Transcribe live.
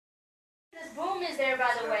boom is there,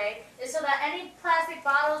 by the way, is so that any plastic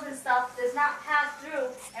bottles and stuff does not pass through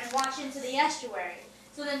and wash into the estuary.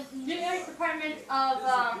 So the New York Department of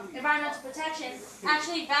Environmental Protection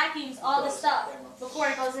actually vacuums all the stuff before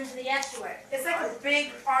it goes into the estuary. It's like a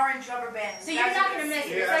big orange rubber band. So you're not going to miss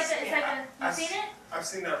it. Yeah, You've seen it? I've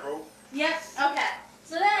seen that rope. Yep, okay.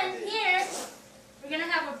 So then here, we're going to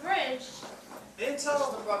have a bridge.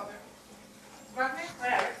 Intel or Bruckner? Bruckner?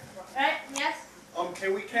 Whatever. Right? Yes?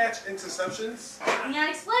 Can we catch interceptions? I'm going to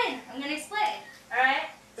explain. Alright?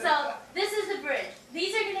 So, this is the bridge.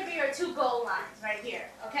 These are going to be our two goal lines right here.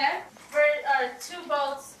 Okay? For two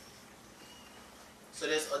boats. So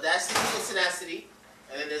there's Audacity and Tenacity,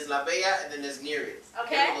 and then there's La Bella, and then there's Nereid.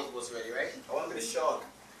 Okay? Those boats ready, right? I want to be the shark.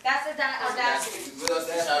 That's Audacity. We're going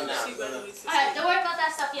to shark now. Alright, don't worry about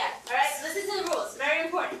that stuff yet. Alright? Listen to the rules. Very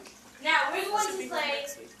important. Now, we're going to play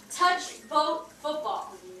touch boat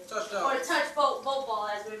football. Or touch boat ball,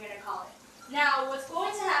 as we're going to call it. Now, what's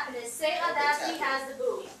going to happen is, say Audacity has the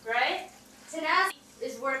buoy, right? Tenacity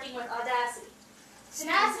is working with Audacity.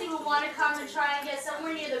 Tenacity will want to come and try and get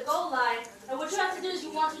somewhere near the goal line, and what you have to do is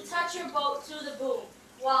you want to touch your boat to the boom.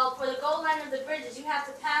 While for the goal line of the bridges, you have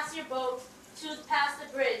to pass your boat past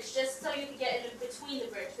the bridge, just so you can get in between the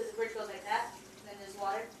bridge, because the bridge goes like that, and then there's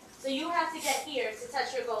water. So you have to get here to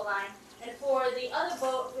touch your goal line, and for the other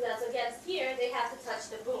boat that's against here, they have to touch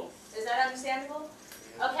the boom. Is that understandable?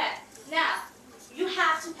 Okay. Now, you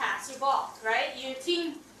have to pass your ball, right? Your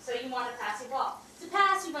team, so you want to pass your ball. To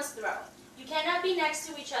pass, you must throw. You cannot be next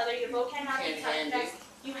to each other. Your boat cannot be touched next.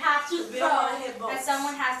 You have to throw, and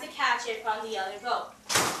someone has to catch it from the other boat.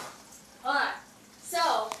 Hold on.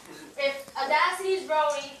 So, if Audacity is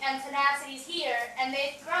rowing and Tenacity is here, and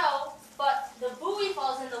they throw, but the buoy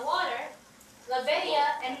falls in the water, La Bella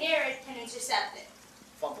and Nereid can intercept it.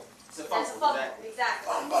 Fumble. It's a That's a fumble. fumble,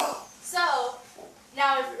 exactly. So,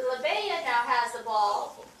 now if La Bella now has the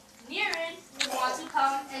ball, Nereid would want to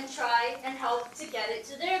come and try and help to get it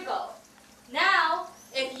to their goal. Now,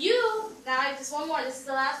 just one more, this is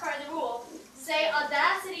the last part of the rule. Say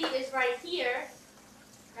Audacity is right here,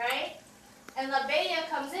 right? And La Bella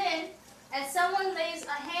comes in, and someone lays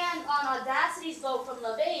a hand on Audacity's boat from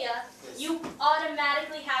La Bella, you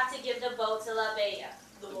automatically have to give the boat to La Bella.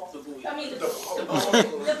 The buoy. I mean the buoy.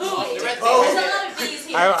 There's a lot of B's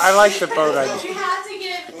here. I like the boat idea. You have to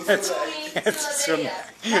give the buoy to La Bella.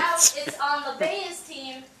 Now it's on La Bella's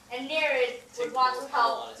team, and Nereid would want to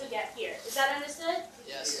help to get here. Is that understood?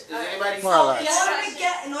 Yes. Does anybody More or less.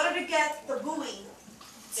 In order to get the buoy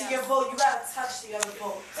to your boat, you gotta touch the other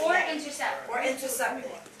boat. Or intercept. Or intercept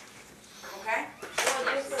it. Okay?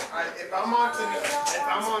 If I'm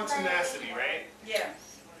on Tenacity, right? Yeah.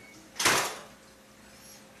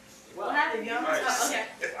 What happened? Alright, Oh, okay.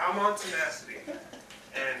 if I'm on Tenacity,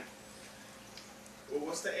 and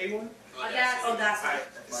what's the A one? Audacity. Audacity.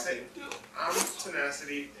 Say I'm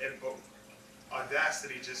Tenacity, and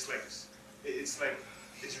Audacity just like it's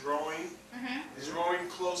rowing. It's rowing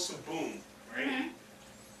close to boom, right?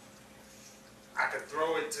 I could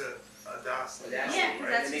throw it to Audacity. Yeah, right?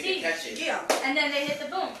 that's And they key. can catch it. Yeah. And then they hit the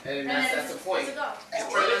boom. And that's the point. it's a go.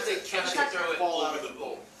 Or does it catch it, throw it over the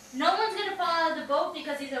boat? No one's going to fall out of the boat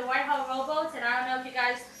because these are Whitehall rowboats, and I don't know if you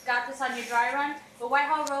guys got this on your dry run, but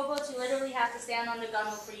Whitehall rowboats, you literally have to stand on the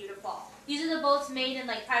gunwale for you to fall. These are the boats made in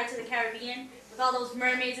like Pirates of the Caribbean, with all those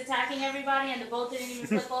mermaids attacking everybody, and the boat didn't even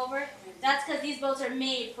flip over. That's because these boats are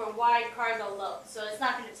made for wide cargo loads, so it's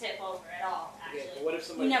not going to tip over at all, actually. Yeah, but what if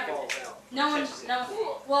somebody falls out?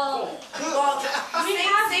 Well,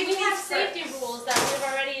 we have safety rules that we've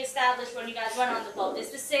already established when you guys run on the boat.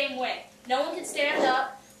 It's the same way. No one can stand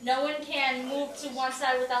up. No one can move to one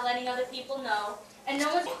side without letting other people know. And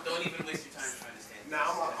no one... Don't even waste your time trying to stand.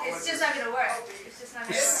 Now It's just not going to work. It's just not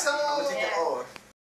going to work.